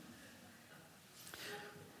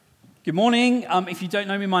Good morning. If you don't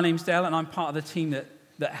know me, my name's Dale, and I'm part of the team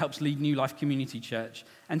that helps lead New Life Community Church.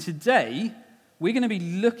 And today, we're going to be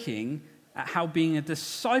looking at how being a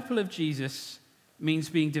disciple of Jesus means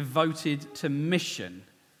being devoted to mission.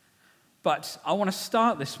 But I want to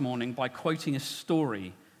start this morning by quoting a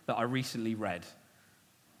story that I recently read.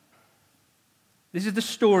 This is the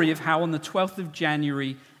story of how on the 12th of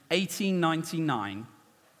January, 1899,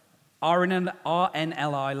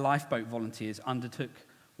 RNLI lifeboat volunteers undertook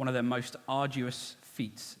one of their most arduous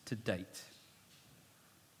feats to date.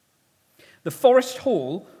 The Forest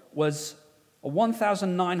Hall was a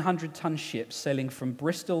 1,900-ton ship sailing from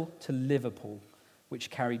Bristol to Liverpool, which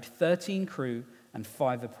carried 13 crew and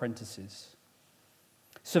 5 apprentices.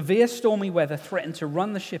 Severe stormy weather threatened to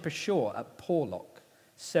run the ship ashore at Porlock,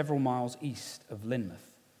 several miles east of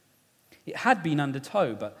Lynmouth. It had been under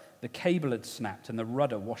tow, but the cable had snapped and the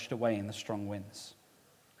rudder washed away in the strong winds.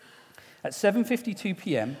 At 7:52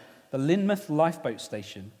 p.m., the Lynmouth lifeboat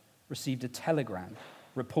station received a telegram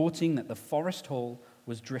reporting that the Forest Hall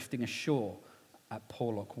was drifting ashore at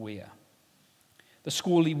Porlock Weir. The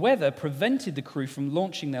squally weather prevented the crew from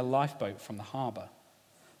launching their lifeboat from the harbour,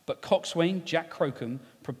 but coxswain Jack Crocombe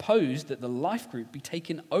proposed that the life group be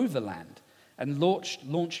taken overland and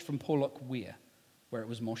launched from Porlock Weir, where it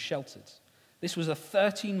was more sheltered. This was a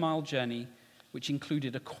 13-mile journey which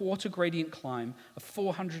included a quarter-gradient climb of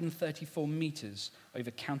 434 metres over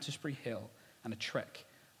Countisbury Hill and a trek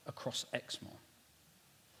across Exmoor.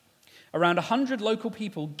 Around 100 local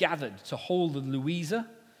people gathered to haul the Louisa,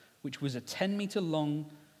 which was a 10-metre-long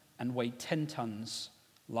and weighed 10 tons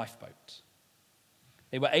lifeboat.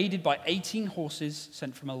 They were aided by 18 horses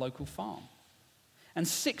sent from a local farm. And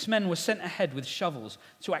 6 men were sent ahead with shovels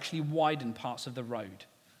to actually widen parts of the road.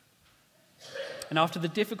 And after the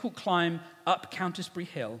difficult climb up Countisbury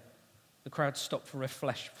Hill, the crowd stopped for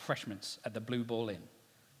refreshments at the Blue Ball Inn,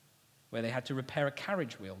 where they had to repair a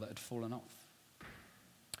carriage wheel that had fallen off.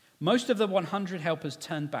 Most of the 100 helpers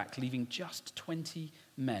turned back, leaving just 20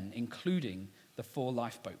 men, including the 4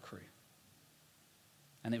 lifeboat crew.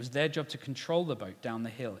 And it was their job to control the boat down the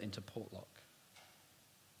hill into Portlock.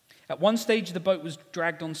 At one stage, the boat was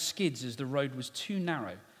dragged on skids as the road was too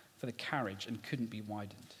narrow for the carriage and couldn't be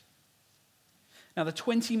widened. Now, the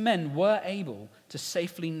 20 men were able to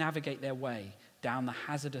safely navigate their way down the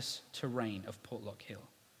hazardous terrain of Portlock Hill,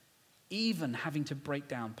 even having to break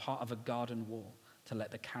down part of a garden wall to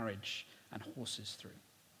let the carriage and horses through.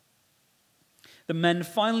 The men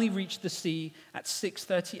finally reached the sea at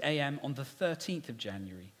 6:30 a.m. on the 13th of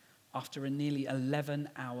January, after a nearly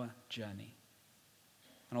 11-hour journey.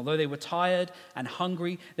 And although they were tired and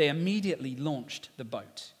hungry, they immediately launched the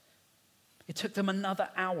boat. It took them another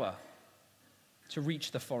hour to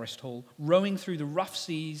reach the Forest Hall, rowing through the rough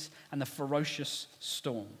seas and the ferocious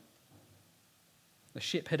storm. The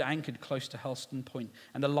ship had anchored close to Helston Point,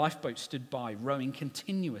 and the lifeboat stood by, rowing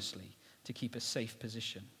continuously to keep a safe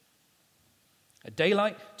position. At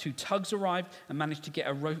daylight, 2 tugs arrived and managed to get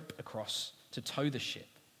a rope across to tow the ship,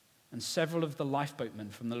 and several of the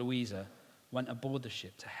lifeboatmen from the Louisa went aboard the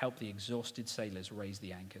ship to help the exhausted sailors raise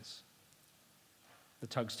the anchors. The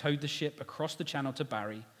tugs towed the ship across the channel to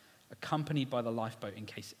Barry, accompanied by the lifeboat in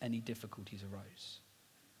case any difficulties arose.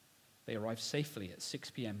 They arrived safely at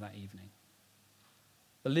 6 p.m. that evening.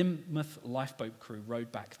 The Lynmouth lifeboat crew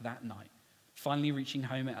rowed back that night, finally reaching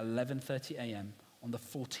home at 11:30 a.m. on the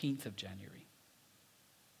 14th of January.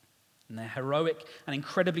 And their heroic and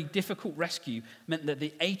incredibly difficult rescue meant that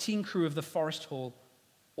the 18 crew of the Forest Hall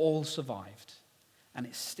all survived, and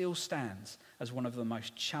it still stands as one of the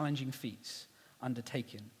most challenging feats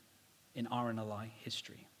undertaken in RNLI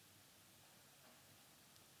history.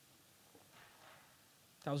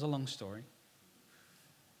 That was a long story.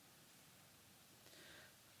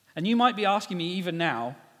 And you might be asking me even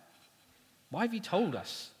now, why have you told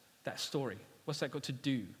us that story? What's that got to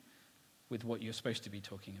do with what you're supposed to be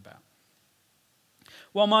talking about?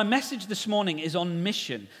 Well, my message this morning is on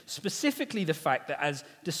mission, specifically the fact that as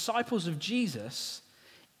disciples of Jesus,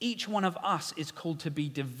 each one of us is called to be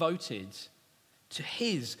devoted to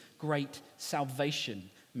his great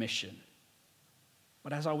salvation mission.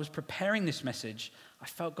 But as I was preparing this message, I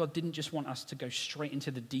felt God didn't just want us to go straight into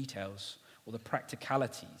the details or the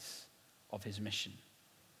practicalities of his mission.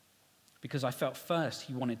 Because I felt first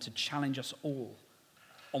he wanted to challenge us all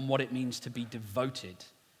on what it means to be devoted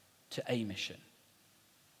to a mission.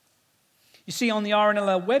 You see, on the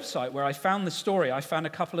RNLL website where I found the story, I found a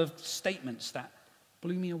couple of statements that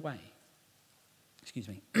blew me away. Excuse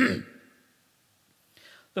me.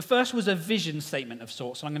 The first was a vision statement of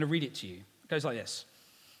sorts, and I'm going to read it to you. It goes like this.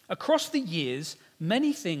 Across the years,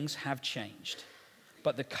 many things have changed.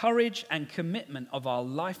 but the courage and commitment of our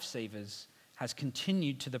lifesavers has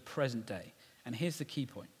continued to the present day. And here's the key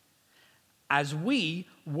point. As we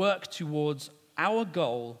work towards our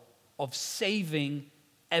goal of saving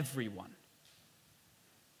everyone.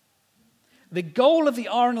 The goal of the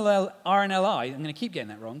RNLI, I'm going to keep getting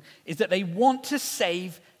that wrong, is that they want to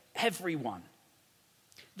save everyone.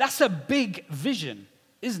 That's a big vision,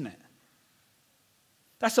 isn't it?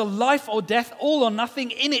 That's a life or death, all or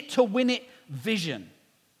nothing, in it to win it vision.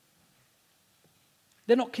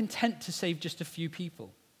 They're not content to save just a few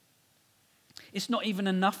people. It's not even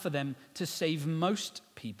enough for them to save most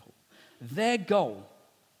people. Their goal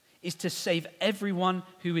is to save everyone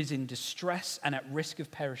who is in distress and at risk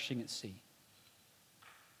of perishing at sea.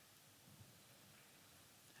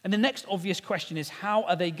 And the next obvious question is, how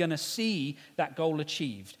are they going to see that goal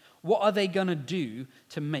achieved? What are they going to do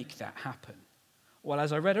to make that happen? Well,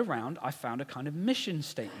 as I read around, I found a kind of mission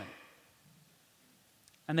statement.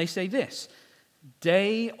 And they say this: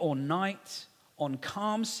 day or night, on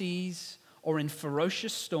calm seas, or in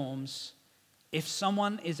ferocious storms, if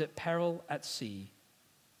someone is at peril at sea,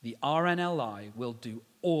 the RNLI will do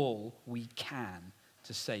all we can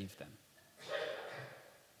to save them.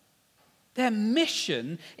 Their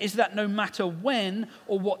mission is that no matter when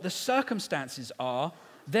or what the circumstances are,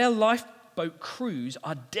 their lifeboat crews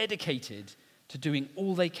are dedicated to doing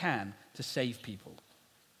all they can to save people.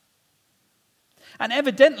 And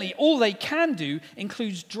evidently, all they can do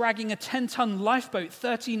includes dragging a 10-ton lifeboat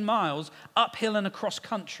 13 miles uphill and across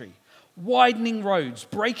country, widening roads,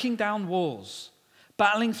 breaking down walls,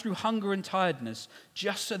 battling through hunger and tiredness,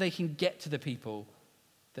 just so they can get to the people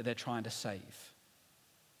that they're trying to save.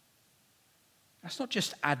 That's not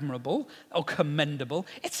just admirable or commendable,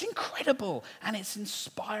 it's incredible and it's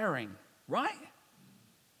inspiring, right?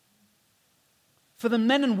 For the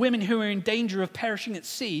men and women who are in danger of perishing at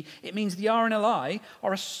sea, it means the RNLI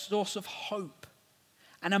are a source of hope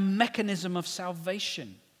and a mechanism of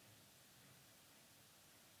salvation.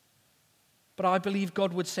 But I believe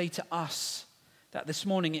God would say to us that this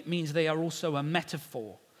morning it means they are also a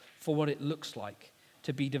metaphor for what it looks like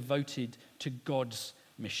to be devoted to God's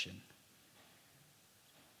mission.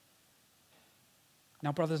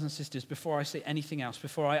 Now, brothers and sisters, before I say anything else,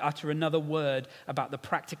 before I utter another word about the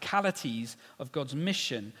practicalities of God's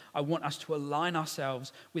mission, I want us to align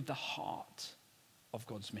ourselves with the heart of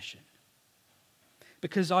God's mission.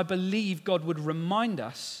 Because I believe God would remind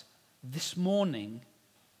us this morning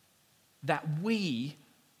that we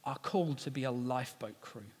are called to be a lifeboat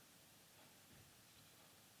crew.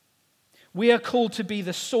 We are called to be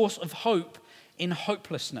the source of hope in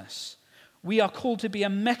hopelessness. We are called to be a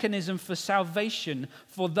mechanism for salvation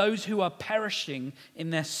for those who are perishing in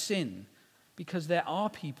their sin, because there are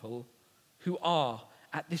people who are,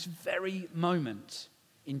 at this very moment,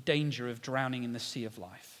 in danger of drowning in the sea of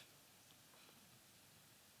life.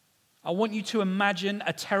 I want you to imagine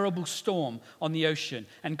a terrible storm on the ocean,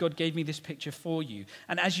 and God gave me this picture for you.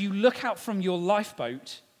 And as you look out from your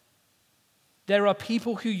lifeboat, there are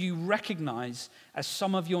people who you recognize as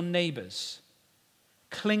some of your neighbors,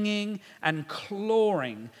 clinging and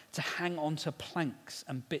clawing to hang onto planks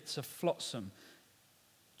and bits of flotsam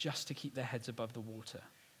just to keep their heads above the water.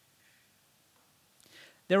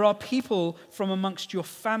 There are people from amongst your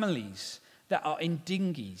families that are in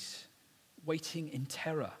dinghies, waiting in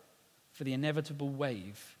terror for the inevitable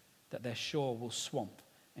wave that their shore will swamp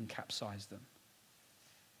and capsize them.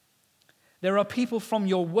 There are people from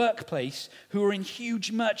your workplace who are in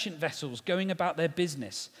huge merchant vessels going about their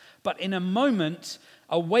business, but in a moment,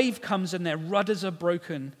 a wave comes and their rudders are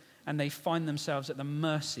broken and they find themselves at the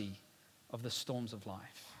mercy of the storms of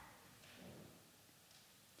life.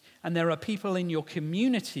 And there are people in your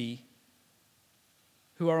community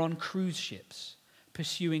who are on cruise ships,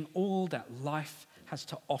 pursuing all that life has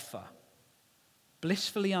to offer,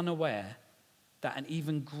 blissfully unaware that an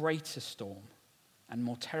even greater storm and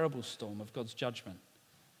more terrible storm of God's judgment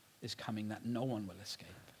is coming that no one will escape.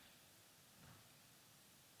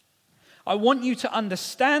 I want you to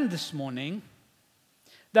understand this morning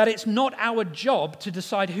that it's not our job to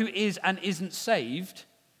decide who is and isn't saved.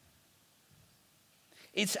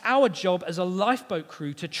 It's our job as a lifeboat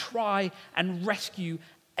crew to try and rescue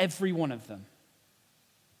every one of them.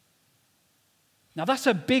 Now that's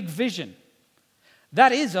a big vision.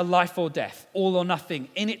 That is a life or death, all or nothing,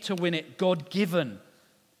 in it to win it, God-given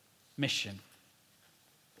mission.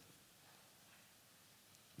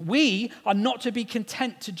 We are not to be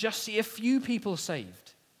content to just see a few people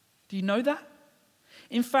saved. Do you know that?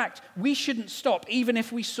 In fact, we shouldn't stop even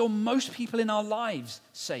if we saw most people in our lives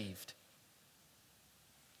saved.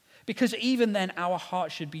 Because even then, our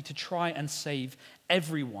heart should be to try and save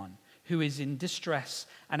everyone who is in distress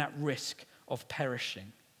and at risk of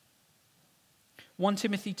perishing. 1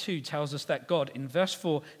 Timothy 2 tells us that God, in verse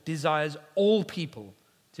 4, desires all people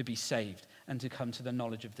to be saved and to come to the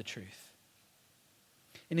knowledge of the truth.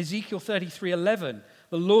 In Ezekiel 33:11,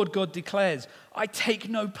 the Lord God declares, I take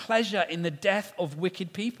no pleasure in the death of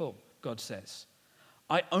wicked people, God says.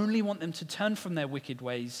 I only want them to turn from their wicked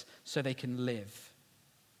ways so they can live.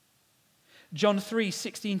 John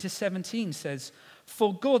 3:16-17 says,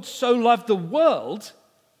 for God so loved the world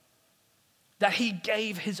that he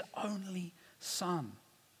gave his only Son,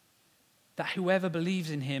 that whoever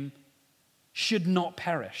believes in him should not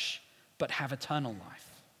perish, but have eternal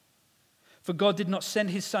life. For God did not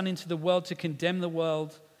send his Son into the world to condemn the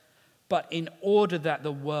world, but in order that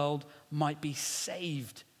the world might be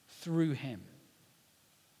saved through him.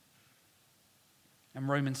 And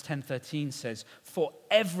Romans 10:13 says, for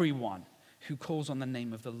everyone who calls on the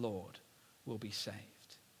name of the Lord will be saved.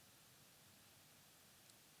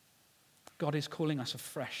 God is calling us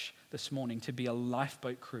afresh this morning to be a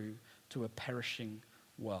lifeboat crew to a perishing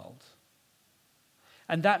world.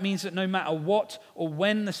 And that means that no matter what or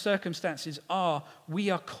when the circumstances are, we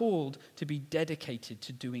are called to be dedicated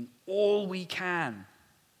to doing all we can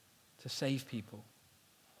to save people.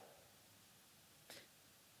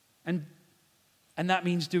 And that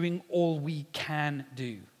means doing all we can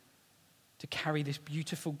do to carry this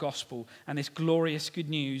beautiful gospel and this glorious good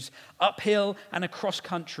news uphill and across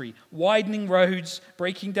country, widening roads,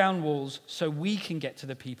 breaking down walls, so we can get to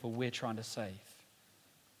the people we're trying to save.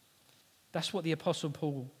 That's what the Apostle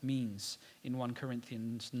Paul means in 1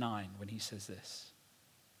 Corinthians 9 when he says this.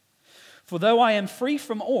 For though I am free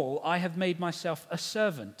from all, I have made myself a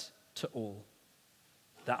servant to all,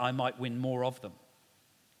 that I might win more of them.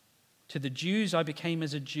 To the Jews I became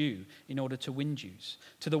as a Jew in order to win Jews.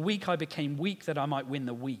 To the weak I became weak that I might win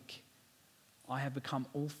the weak. I have become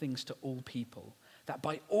all things to all people, that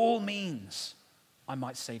by all means I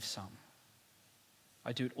might save some.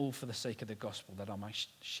 I do it all for the sake of the gospel, that I might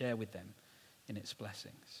share with them in its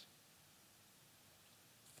blessings.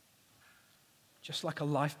 Just like a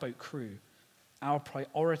lifeboat crew, our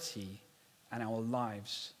priority and our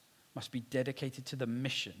lives must be dedicated to the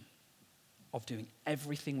mission of doing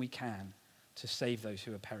everything we can to save those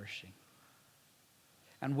who are perishing.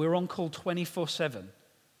 And we're on call 24/7,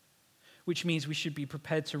 which means we should be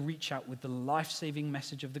prepared to reach out with the life-saving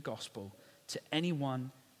message of the gospel to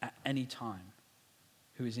anyone at any time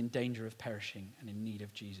who is in danger of perishing and in need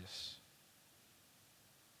of Jesus.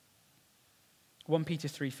 1 Peter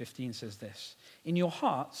 3:15 says this, in your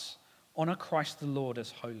hearts, honor Christ the Lord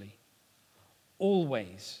as holy,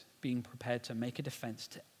 always being prepared to make a defense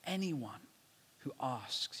to anyone who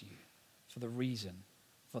asks you for the reason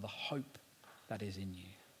for the hope that is in you.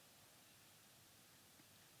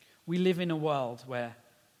 We live in a world where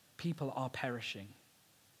people are perishing.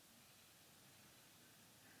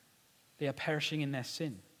 They are perishing in their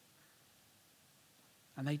sin.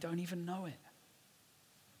 And they don't even know it.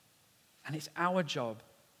 And it's our job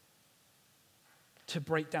to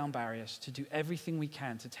break down barriers, to do everything we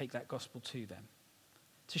can to take that gospel to them,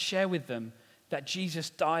 to share with them that Jesus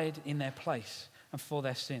died in their place and for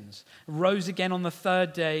their sins, rose again on the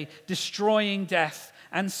third day, destroying death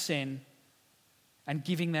and sin and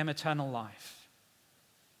giving them eternal life.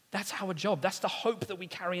 That's our job. That's the hope that we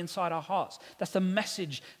carry inside our hearts. That's the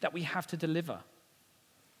message that we have to deliver.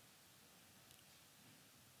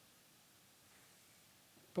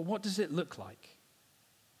 But what does it look like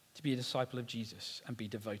to be a disciple of Jesus and be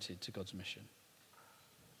devoted to God's mission?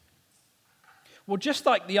 Well, just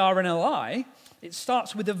like the RNLI, it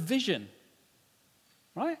starts with a vision,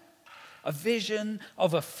 right? A vision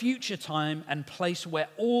of a future time and place where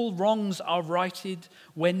all wrongs are righted,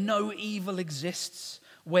 where no evil exists,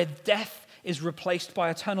 where death is replaced by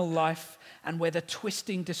eternal life, and where the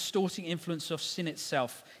twisting, distorting influence of sin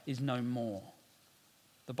itself is no more.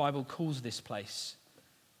 The Bible calls this place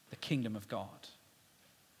the kingdom of God.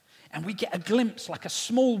 And we get a glimpse, like a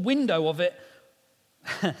small window of it,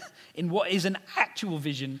 in what is an actual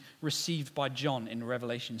vision received by John in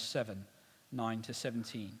Revelation 7,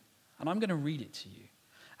 9-17. And I'm going to read it to you.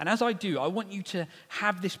 And as I do, I want you to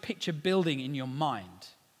have this picture building in your mind.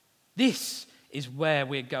 This is where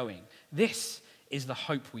we're going. This is the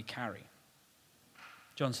hope we carry.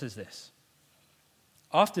 John says this,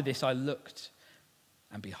 after this I looked,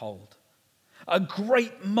 and behold, a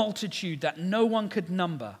great multitude that no one could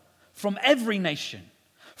number, from every nation,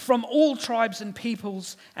 from all tribes and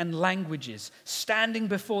peoples and languages, standing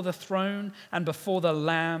before the throne and before the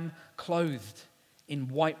Lamb, clothed in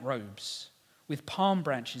white robes, with palm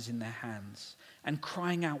branches in their hands, and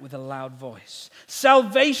crying out with a loud voice,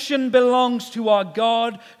 "Salvation belongs to our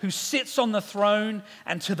God who sits on the throne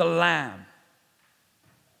and to the Lamb."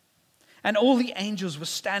 And all the angels were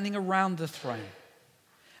standing around the throne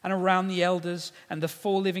and around the elders and the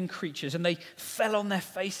 4 living creatures, and they fell on their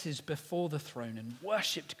faces before the throne and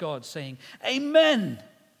worshipped God, saying, "Amen.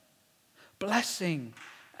 Blessing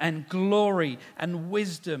and glory and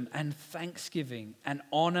wisdom and thanksgiving and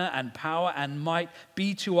honor and power and might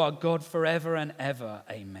be to our God forever and ever.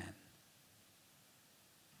 Amen."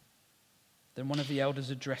 Then one of the elders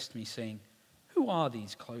addressed me, saying, "Who are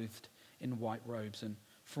these clothed in white robes, and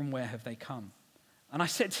from where have they come?" And I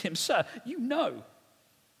said to him, "Sir, you know."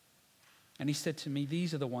 And he said to me,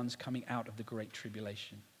 "These are the ones coming out of the great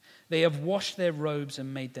tribulation. They have washed their robes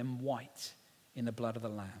and made them white in the blood of the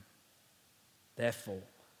Lamb. Therefore,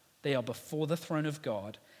 they are before the throne of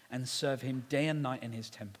God and serve him day and night in his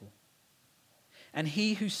temple. And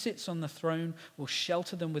he who sits on the throne will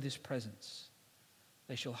shelter them with his presence.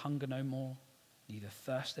 They shall hunger no more, neither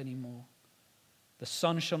thirst any more. The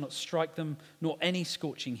sun shall not strike them, nor any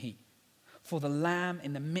scorching heat. For the Lamb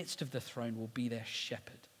in the midst of the throne will be their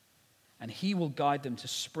shepherd. And he will guide them to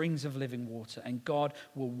springs of living water, and God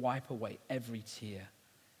will wipe away every tear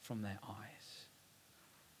from their eyes."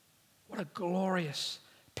 What a glorious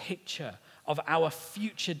picture of our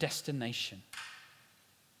future destination.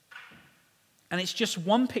 And it's just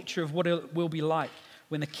one picture of what it will be like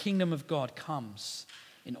when the kingdom of God comes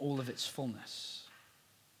in all of its fullness.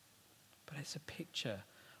 But it's a picture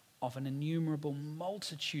of an innumerable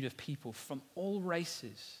multitude of people from all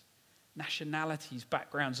races, nationalities,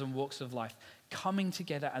 backgrounds, and walks of life coming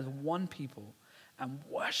together as one people and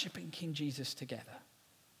worshiping King Jesus together.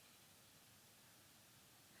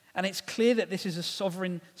 And it's clear that this is a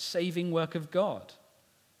sovereign saving work of God.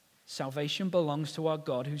 Salvation belongs to our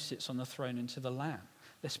God who sits on the throne and to the Lamb.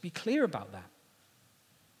 Let's be clear about that.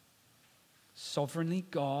 Sovereignly,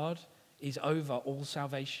 God is over all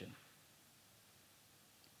salvation.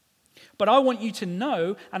 But I want you to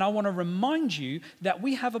know, and I want to remind you, that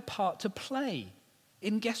we have a part to play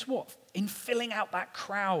in, guess what? In filling out that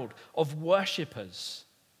crowd of worshippers.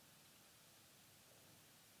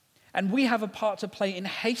 And we have a part to play in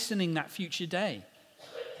hastening that future day,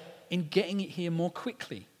 in getting it here more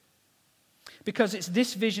quickly. Because it's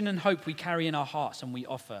this vision and hope we carry in our hearts and we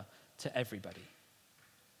offer to everybody.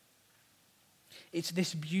 It's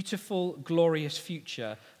this beautiful, glorious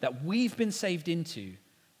future that we've been saved into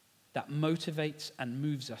that motivates and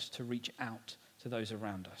moves us to reach out to those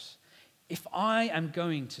around us. If I am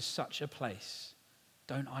going to such a place,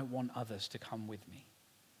 don't I want others to come with me?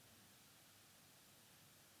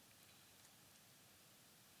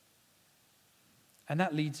 And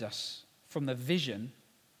that leads us from the vision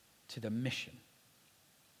to the mission.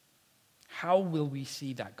 How will we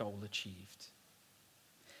see that goal achieved?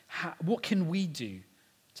 What can we do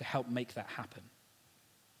to help make that happen?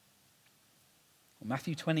 Well,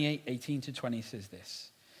 Matthew 28, 18 to 20 says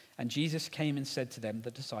this. And Jesus came and said to them,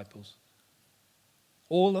 the disciples,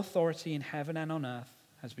 "All authority in heaven and on earth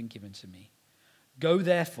has been given to me. Go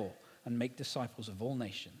therefore and make disciples of all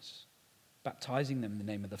nations, baptizing them in the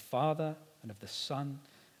name of the Father and of the Son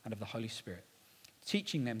and of the Holy Spirit,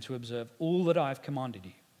 teaching them to observe all that I have commanded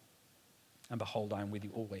you. And behold, I am with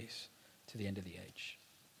you always to the end of the age."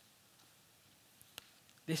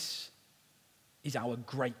 This is our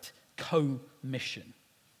great co-mission.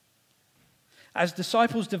 As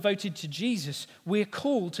disciples devoted to Jesus, we're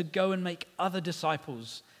called to go and make other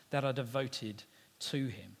disciples that are devoted to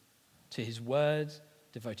him, to his word,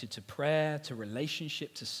 devoted to prayer, to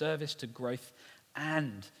relationship, to service, to growth,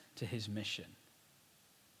 and to his mission.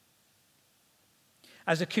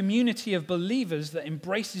 As a community of believers that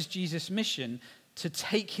embraces Jesus' mission to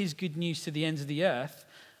take his good news to the ends of the earth,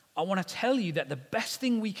 I want to tell you that the best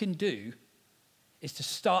thing we can do is to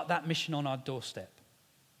start that mission on our doorstep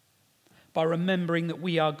by remembering that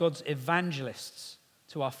we are God's evangelists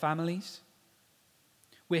to our families.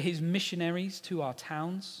 We're his missionaries to our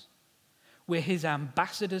towns. We're his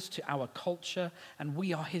ambassadors to our culture, and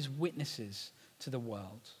we are his witnesses to the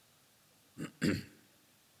world.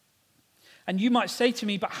 And you might say to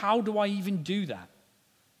me, but how do I even do that?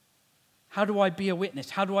 How do I be a witness?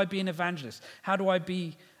 How do I be an evangelist? How do I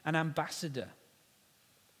be an ambassador?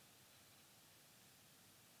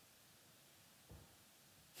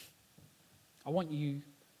 I want you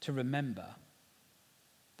to remember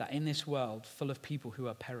that in this world full of people who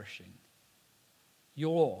are perishing,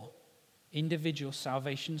 your individual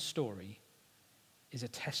salvation story is a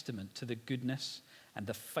testament to the goodness and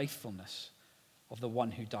the faithfulness of the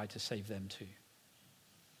one who died to save them too.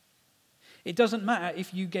 It doesn't matter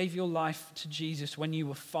if you gave your life to Jesus when you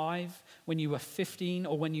were 5, when you were 15,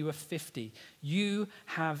 or when you were 50. You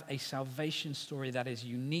have a salvation story that is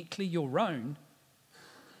uniquely your own,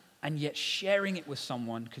 and yet sharing it with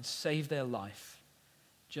someone could save their life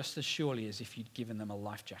just as surely as if you'd given them a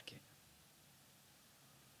life jacket.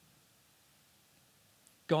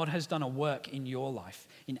 God has done a work in your life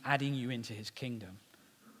in adding you into his kingdom.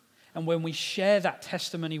 And when we share that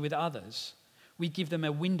testimony with others, we give them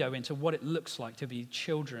a window into what it looks like to be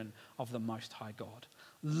children of the Most High God,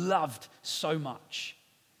 loved so much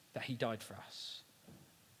that he died for us.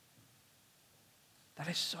 That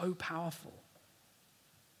is so powerful.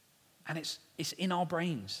 And it's in our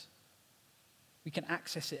brains. We can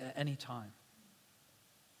access it at any time.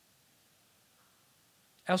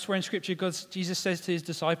 Elsewhere in Scripture, Jesus says to his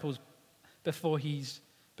disciples before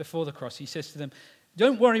the cross, he says to them,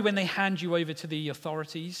 don't worry when they hand you over to the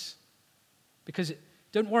authorities, because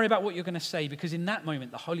don't worry about what you're going to say, because in that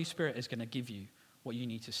moment, the Holy Spirit is going to give you what you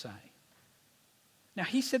need to say. Now,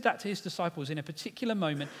 he said that to his disciples in a particular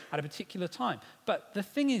moment at a particular time. But the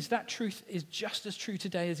thing is, that truth is just as true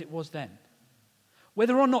today as it was then.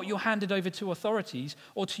 Whether or not you're handed over to authorities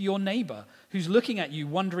or to your neighbor who's looking at you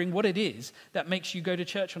wondering what it is that makes you go to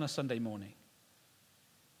church on a Sunday morning,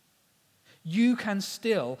 you can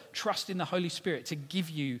still trust in the Holy Spirit to give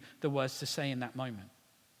you the words to say in that moment.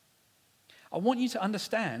 I want you to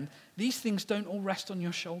understand these things don't all rest on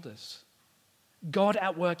your shoulders. God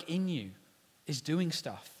at work in you is doing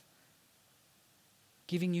stuff,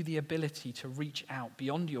 giving you the ability to reach out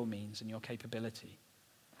beyond your means and your capability.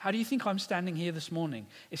 How do you think I'm standing here this morning?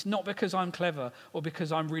 It's not because I'm clever or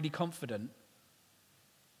because I'm really confident.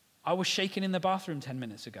 I was shaking in the bathroom 10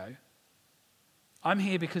 minutes ago. I'm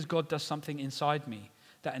here because God does something inside me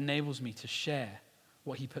that enables me to share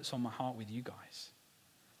what he puts on my heart with you guys.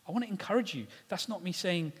 I want to encourage you. That's not me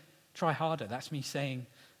saying, try harder. That's me saying,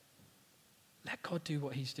 let God do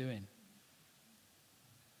what he's doing.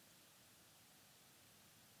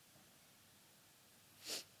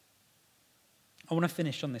 I want to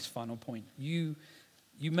finish on this final point. You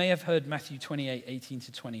may have heard Matthew 28, 18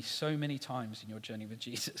 to 20 so many times in your journey with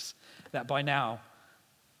Jesus that by now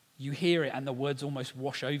you hear it and the words almost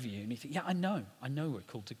wash over you. And you think, yeah, I know we're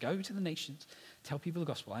called to go to the nations, tell people the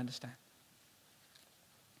gospel, I understand.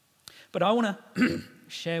 But I want to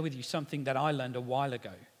share with you something that I learned a while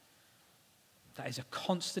ago that is a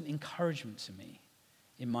constant encouragement to me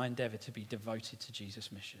in my endeavor to be devoted to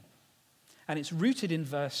Jesus' mission. And it's rooted in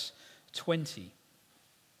verse 20.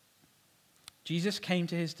 Jesus came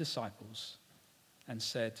to his disciples and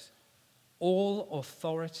said, all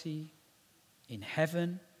authority in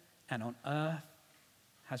heaven and on earth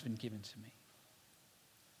has been given to me.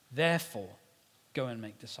 Therefore, go and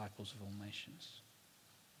make disciples of all nations.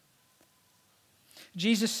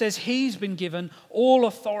 Jesus says he's been given all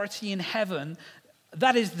authority in heaven,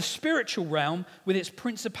 that is the spiritual realm with its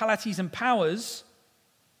principalities and powers,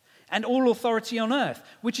 and all authority on earth,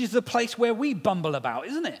 which is the place where we bumble about,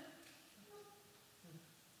 isn't it?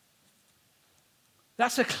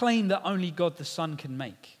 That's a claim that only God the Son can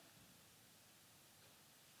make.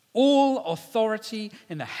 All authority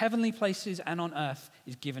in the heavenly places and on earth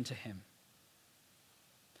is given to him.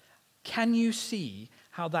 Can you see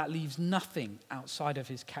how that leaves nothing outside of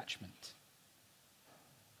his catchment?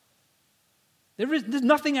 There's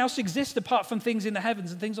nothing else exists apart from things in the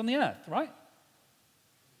heavens and things on the earth, right?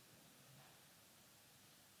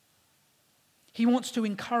 He wants to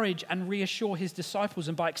encourage and reassure his disciples,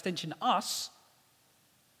 and by extension us,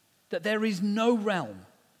 that there is no realm,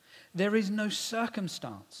 there is no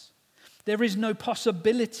circumstance, there is no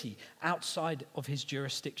possibility outside of his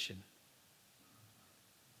jurisdiction.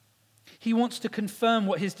 He wants to confirm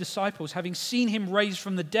what his disciples, having seen him raised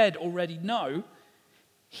from the dead, already know.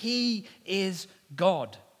 He is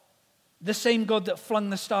God, the same God that flung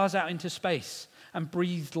the stars out into space and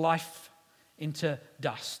breathed life into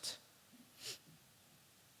dust.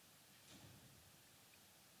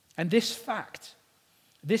 And this fact,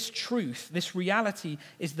 this truth, this reality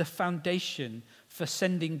is the foundation for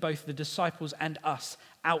sending both the disciples and us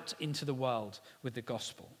out into the world with the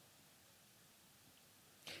gospel.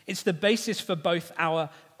 It's the basis for both our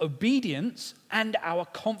obedience and our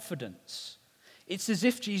confidence. It's as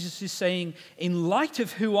if Jesus is saying, in light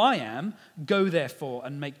of who I am, go therefore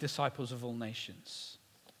and make disciples of all nations.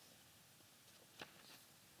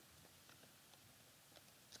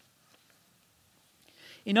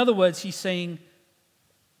 In other words, he's saying,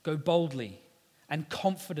 go boldly and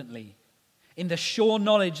confidently in the sure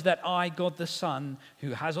knowledge that I, God the Son,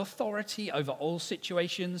 who has authority over all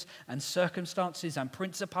situations and circumstances and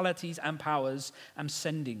principalities and powers, am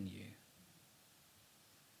sending you.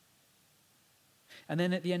 And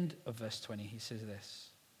then at the end of verse 20, he says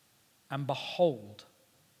this, and behold,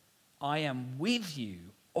 I am with you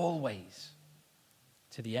always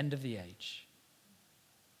to the end of the age.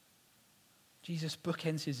 Jesus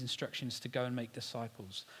bookends his instructions to go and make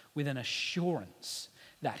disciples with an assurance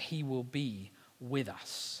that he will be with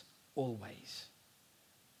us always.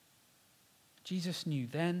 Jesus knew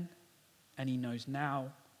then, and he knows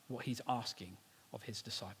now what he's asking of his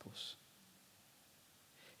disciples.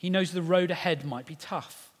 He knows the road ahead might be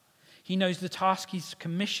tough. He knows the task he's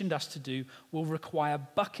commissioned us to do will require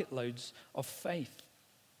bucket loads of faith.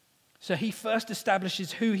 So he first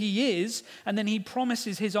establishes who he is, and then he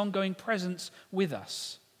promises his ongoing presence with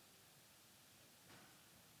us.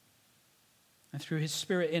 And through his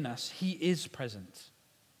Spirit in us, he is present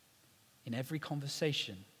in every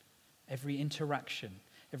conversation, every interaction,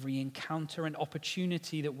 every encounter and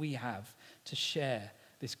opportunity that we have to share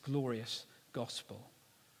this glorious gospel.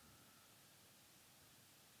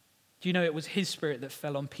 Do you know it was his Spirit that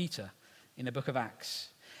fell on Peter in the book of Acts?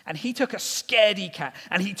 And he took a scaredy cat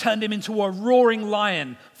and he turned him into a roaring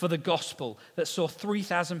lion for the gospel that saw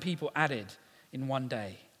 3,000 people added in one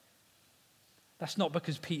day. That's not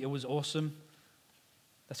because Peter was awesome.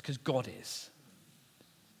 That's because God is.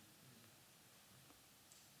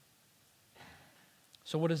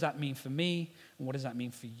 So what does that mean for me? And what does that mean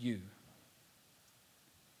for you?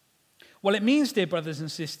 Well, it means, dear brothers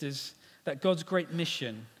and sisters, that God's great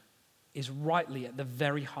mission is rightly at the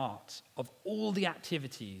very heart of all the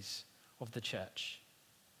activities of the church.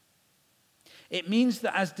 It means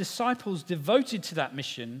that as disciples devoted to that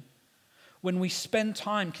mission, when we spend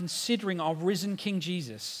time considering our risen King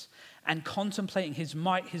Jesus and contemplating his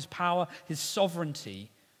might, his power, his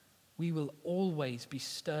sovereignty, we will always be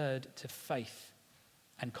stirred to faith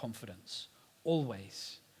and confidence.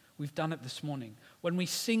 Always. We've done it this morning. When we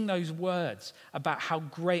sing those words about how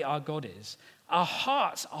great our God is, our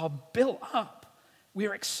hearts are built up.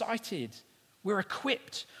 We're excited. We're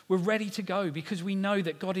equipped. We're ready to go because we know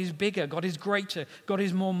that God is bigger, God is greater, God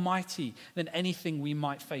is more mighty than anything we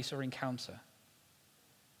might face or encounter.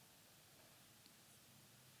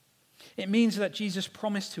 It means that Jesus'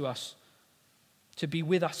 promise to us to be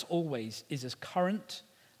with us always is as current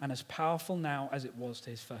and as powerful now as it was to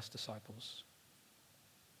his first disciples.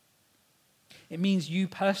 It means you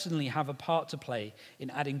personally have a part to play in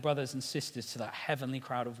adding brothers and sisters to that heavenly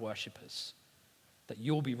crowd of worshippers that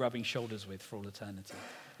you'll be rubbing shoulders with for all eternity.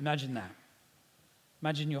 Imagine that.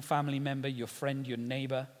 Imagine your family member, your friend, your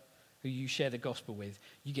neighbor, who you share the gospel with.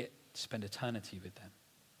 You get to spend eternity with them.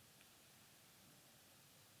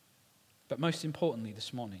 But most importantly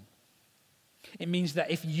this morning, it means that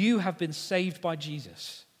if you have been saved by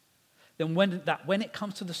Jesus, then when it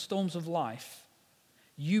comes to the storms of life,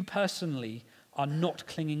 you personally are not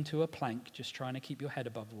clinging to a plank, just trying to keep your head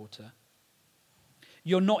above water.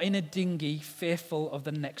 You're not in a dinghy, fearful of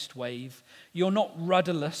the next wave. You're not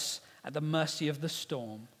rudderless at the mercy of the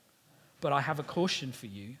storm. But I have a caution for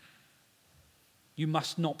you. You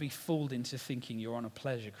must not be fooled into thinking you're on a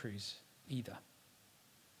pleasure cruise either.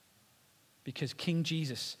 Because King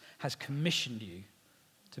Jesus has commissioned you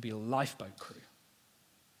to be a lifeboat crew.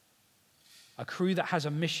 A crew that has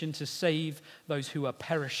a mission to save those who are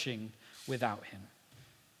perishing without him.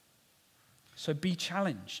 So be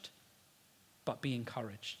challenged, but be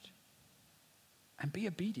encouraged. And be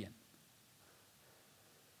obedient.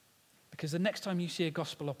 Because the next time you see a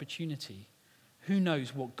gospel opportunity, who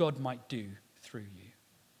knows what God might do through you.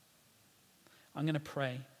 I'm going to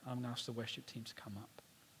pray. I'm going to ask the worship team to come up.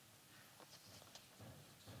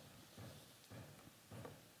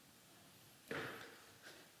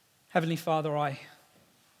 Heavenly Father, I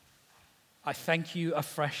thank you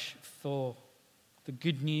afresh for the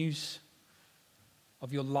good news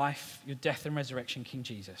of your life, your death and resurrection, King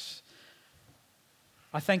Jesus.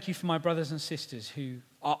 I thank you for my brothers and sisters who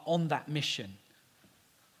are on that mission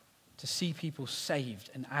to see people saved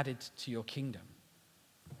and added to your kingdom.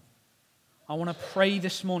 I want to pray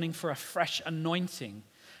this morning for a fresh anointing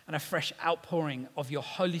and a fresh outpouring of your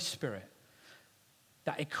Holy Spirit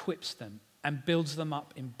that equips them and builds them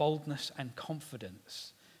up in boldness and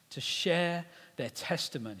confidence to share their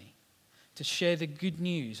testimony, to share the good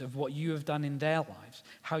news of what you have done in their lives,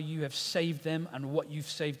 how you have saved them and what you've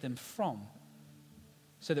saved them from,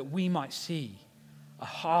 so that we might see a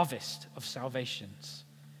harvest of salvations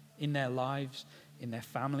in their lives, in their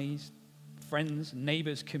families, friends,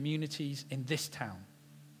 neighbors, communities, in this town.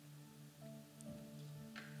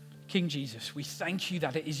 King Jesus, we thank you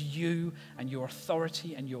that it is you and your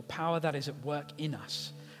authority and your power that is at work in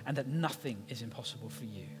us, and that nothing is impossible for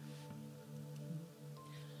you.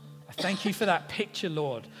 I Thank you for that picture,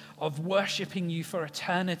 Lord, of worshiping you for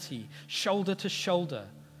eternity, shoulder to shoulder,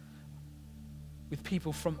 with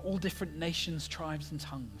people from all different nations, tribes, and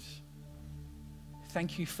tongues.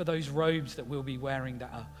 Thank you for those robes that we'll be wearing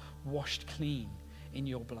that are washed clean in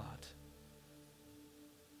your blood.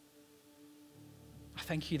 I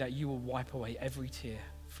thank you that you will wipe away every tear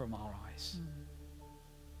from our eyes.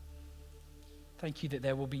 Thank you that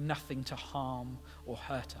there will be nothing to harm or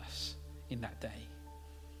hurt us in that day.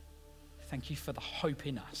 Thank you for the hope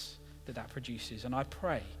in us that produces. And I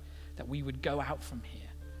pray that we would go out from here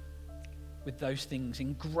with those things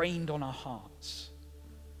ingrained on our hearts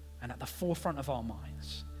and at the forefront of our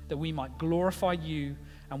minds, that we might glorify you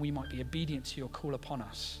and we might be obedient to your call upon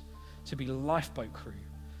us to be lifeboat crew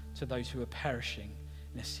to those who are perishing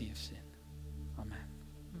in a sea of sin.